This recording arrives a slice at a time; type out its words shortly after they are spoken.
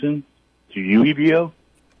Sikeston to UEBO?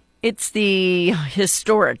 It's the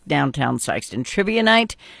historic downtown Sikeston Trivia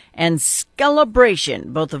Night and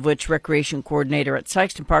Skelebration, both of which Recreation Coordinator at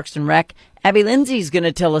Sikeston Parks and Rec, Abbi Lindsey, is going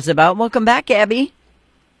to tell us about. Welcome back, Abbi.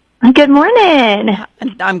 Good morning.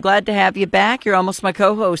 I'm glad to have you back. You're almost my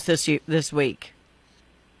co-host this week.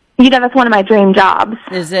 You know, that's one of my dream jobs.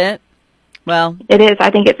 Is it? Well, it is. I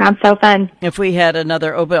think it sounds so fun. If we had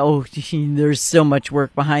another there's so much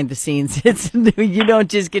work behind the scenes. You don't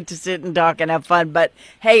just get to sit and talk and have fun. But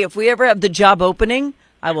hey, if we ever have the job opening,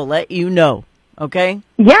 I will let you know. Okay?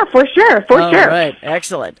 Yeah, for sure. Sure. All right.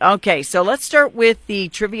 Excellent. Okay, so let's start with the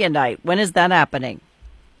trivia night. When is that happening?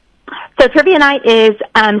 So trivia night is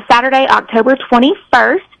Saturday, October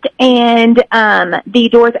 21st, and the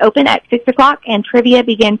doors open at 6 o'clock, and trivia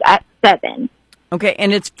begins at 7. Okay,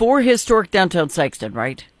 and it's for Historic Downtown Sikeston,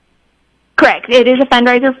 right? Correct. It is a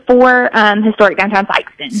fundraiser for Historic Downtown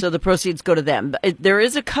Sikeston. So the proceeds go to them. There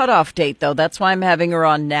is a cutoff date, though. That's why I'm having her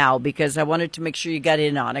on now, because I wanted to make sure you got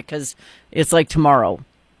in on it, because it's like tomorrow.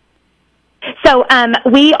 So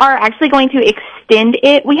we are actually going to extend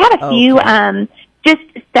it. We had a few just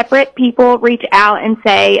separate people reach out and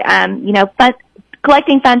say,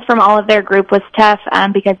 collecting funds from all of their group was tough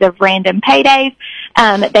because of random paydays.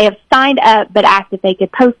 They have signed up but asked if they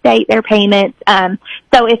could post-date their payments.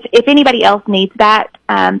 So if anybody else needs that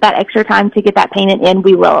extra time to get that payment in,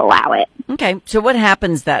 we will allow it. Okay. So what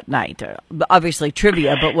happens that night? Obviously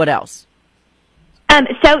trivia, but what else?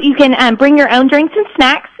 So you can bring your own drinks and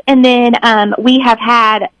snacks, and then we have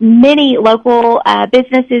had many local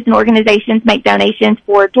businesses and organizations make donations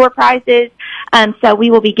for door prizes. So we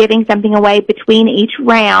will be giving something away between each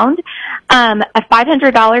round. A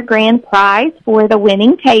 $500 grand prize for the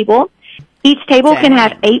winning table. Each table can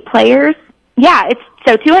have 8 players. Yeah, it's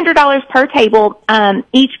so $200 per table.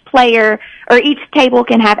 Each table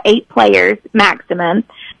can have 8 players maximum.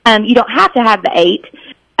 You don't have to have the 8,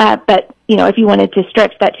 but if you wanted to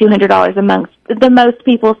stretch that $200 amongst the most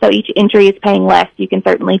people, so each entry is paying less, you can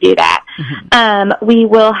certainly do that. Mm-hmm. We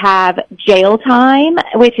will have jail time,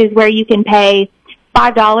 which is where you can pay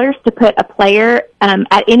 $5 to put a player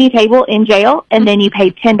at any table in jail, and then you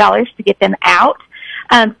pay $10 to get them out.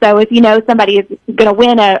 So if you know somebody is going to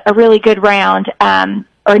win a really good round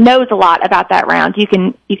or knows a lot about that round, you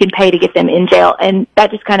can pay to get them in jail, and that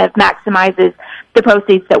just kind of maximizes the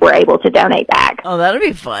proceeds that we're able to donate back. Oh, that'll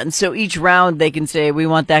be fun. So each round they can say, we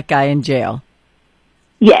want that guy in jail.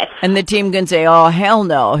 Yes. And the team can say, oh, hell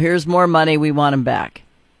no, here's more money, we want him back.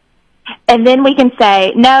 And then we can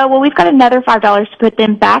say, no, well, we've got another $5 to put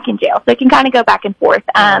them back in jail. So it can kind of go back and forth.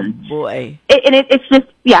 Oh, boy. It's just,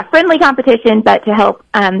 friendly competition, but to help,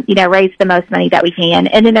 raise the most money that we can.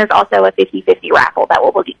 And then there's also a 50-50 raffle that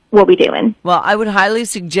we'll be doing. Well, I would highly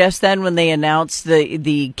suggest then when they announce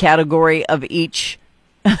the category of each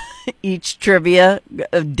trivia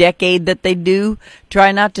decade that they do,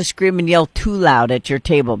 try not to scream and yell too loud at your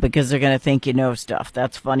table because they're going to think you know stuff.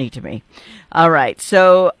 That's funny to me. All right.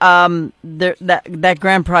 So that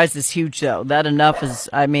grand prize is huge, though.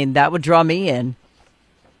 That would draw me in.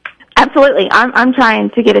 Absolutely. I'm trying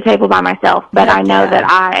to get a table by myself, but I know that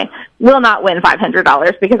I will not win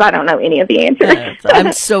 $500 because I don't know any of the answers.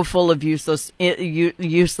 I'm so full of useless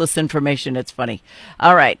information. It's funny.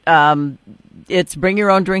 All right. It's bring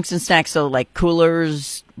your own drinks and snacks, so like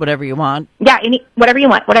coolers, whatever you want. Yeah, whatever you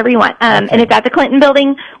want. And it's at the Clinton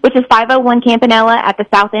Building, which is 501 Campanella at the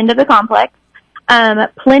south end of the complex.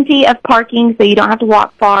 Plenty of parking, so you don't have to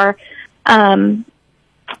walk far.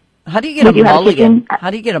 How do you get a mulligan?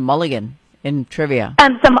 How do you get a mulligan in trivia?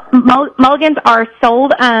 So mulligans are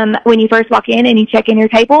sold when you first walk in and you check in your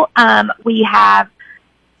table. We have,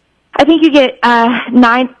 I think you get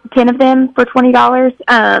 9-10 of them for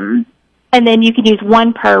 $20. And then you can use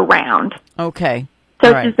one per round. Okay.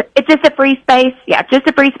 So it's just a free space. Yeah, just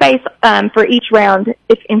a free space for each round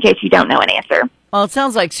in case you don't know an answer. Well, it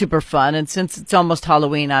sounds like super fun. And since it's almost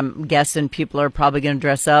Halloween, I'm guessing people are probably going to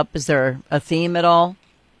dress up. Is there a theme at all?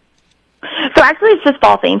 So actually, it's just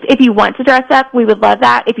fall themes. If you want to dress up, we would love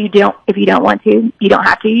that. If you don't want to, you don't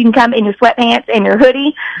have to. You can come in your sweatpants and your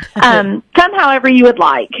hoodie. Come however you would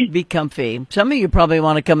like. Be comfy. Some of you probably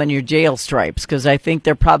want to come in your jail stripes because I think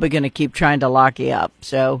they're probably going to keep trying to lock you up.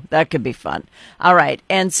 So that could be fun. All right,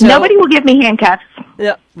 and so nobody will give me handcuffs.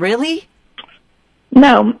 Really?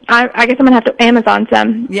 No, I guess I'm going to have to Amazon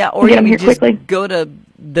some. Yeah, or get you them here just quickly. Go to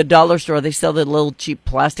the dollar store. They sell the little cheap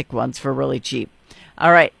plastic ones for really cheap.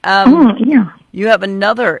 All right. You have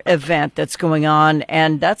another event that's going on,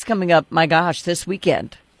 and that's coming up, my gosh, this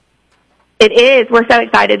weekend. It is. We're so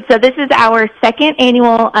excited. So this is our second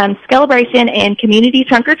annual Skelebration and Community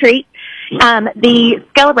Trunk or Treat. The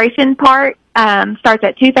Skelebration part starts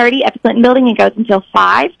at 2:30 at the Clinton Building and goes until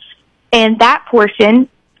 5. And that portion,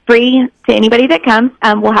 free to anybody that comes,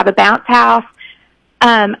 we'll have a bounce house,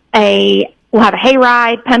 we'll have a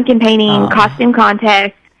hayride, pumpkin painting, costume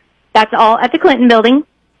contest. That's all at the Clinton Building.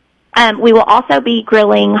 We will also be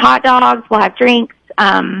grilling hot dogs. We'll have drinks,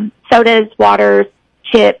 sodas, waters,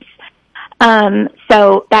 chips.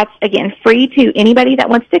 So that's, again, free to anybody that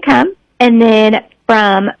wants to come. And then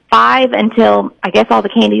from 5 until, I guess, all the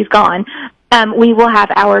candy's gone, we will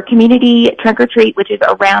have our community trunk-or-treat, which is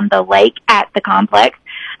around the lake at the complex,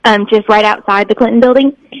 just right outside the Clinton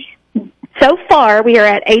Building. So far, we are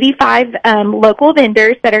at 85 local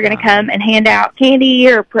vendors that are going to come and hand out candy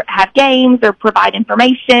or have games or provide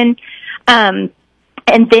information. And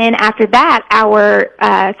then after that, our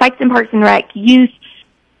Sikeston Parks and Rec Youth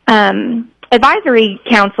Advisory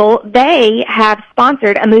Council, they have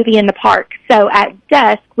sponsored a movie in the park. So at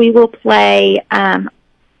dusk, we will play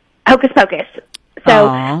Hocus Pocus.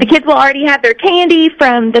 So the kids will already have their candy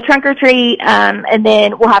from the trunk or treat, and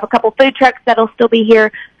then we'll have a couple food trucks that'll still be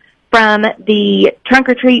here from the trunk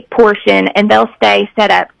or treat portion, and they'll stay set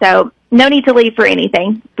up. So no need to leave for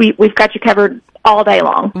anything. We've got you covered all day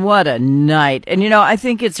long. What a night. And, I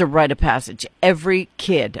think it's a rite of passage. Every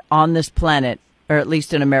kid on this planet, or at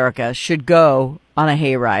least in America, should go on a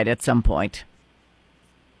hayride at some point.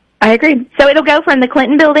 I agree. So it'll go from the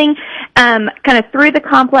Clinton Building, kind of through the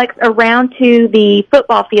complex around to the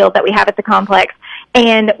football field that we have at the complex,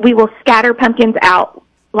 and we will scatter pumpkins out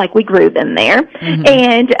like we grew them there.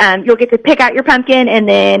 Mm-hmm. And you'll get to pick out your pumpkin and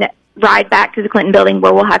then ride back to the Clinton Building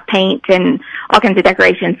where we'll have paint and all kinds of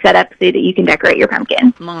decorations set up so that you can decorate your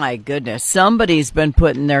pumpkin. My goodness. Somebody's been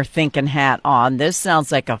putting their thinking hat on. This sounds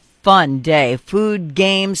like a fun day. Food,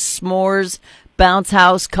 games, s'mores, bounce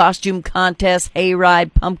house, costume contest,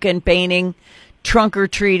 hayride, pumpkin painting, trunk or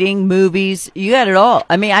treating, movies. You got it all.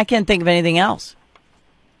 I mean, I can't think of anything else.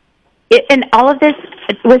 And all of this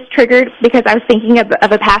was triggered because I was thinking of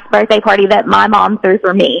a past birthday party that my mom threw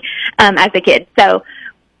for me as a kid. So,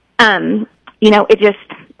 it just,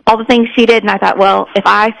 all the things she did, and I thought, well, if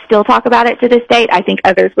I still talk about it to this date, I think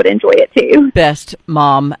others would enjoy it too. Best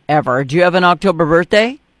mom ever. Do you have an October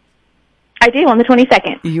birthday? I do, on the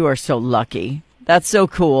 22nd. You are so lucky. That's so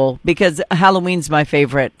cool because Halloween's my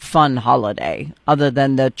favorite fun holiday other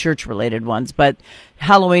than the church-related ones. But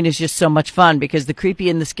Halloween is just so much fun because the creepy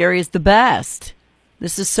and the scary is the best.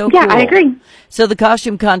 This is so cool. Yeah, I agree. So the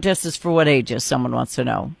costume contest is for what ages? Someone wants to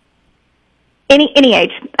know. Any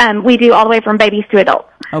age. We do all the way from babies to adults.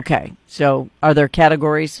 Okay. So are there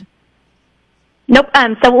categories? Nope.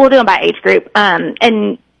 So we'll do them by age group.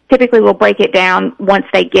 And typically we'll break it down once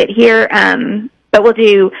they get here. But we'll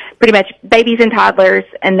do pretty much babies and toddlers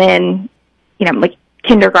and then, like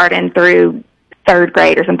kindergarten through 3rd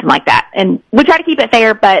grade or something like that. And we try to keep it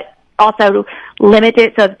fair, but also limit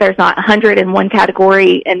it so that there's not 100 in one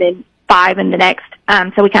category and then 5 in the next.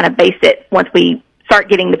 So we kind of base it once we start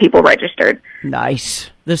getting the people registered. Nice.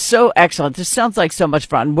 This is so excellent. This sounds like so much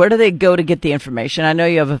fun. Where do they go to get the information? I know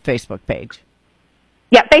you have a Facebook page.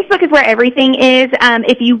 Yeah, Facebook is where everything is.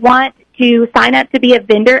 If you want to sign up to be a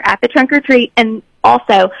vendor at the trunk or treat, and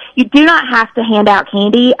also you do not have to hand out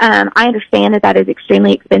candy. I understand that is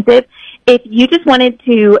extremely expensive. If you just wanted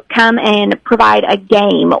to come and provide a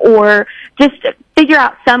game or just figure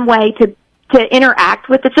out some way to interact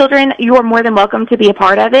with the children, you are more than welcome to be a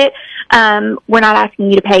part of it. We're not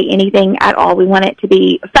asking you to pay anything at all. We want it to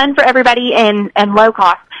be fun for everybody and low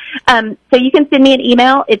cost. So you can send me an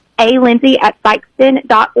email. It's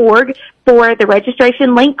alindsey@sikeston.org for the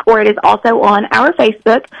registration link, or it is also on our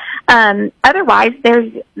Facebook. Otherwise,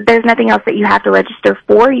 there's nothing else that you have to register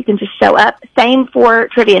for. You can just show up. Same for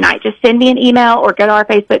trivia night. Just send me an email or go to our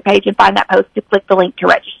Facebook page and find that post to click the link to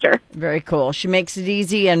register. Very cool. She makes it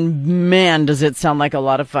easy, and man, does it sound like a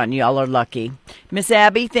lot of fun. Y'all are lucky. Miss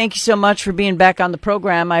Abbi, thank you so much for being back on the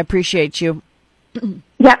program. I appreciate you.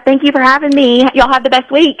 Yeah, thank you for having me. Y'all have the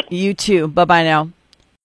best week. You too. Bye-bye now.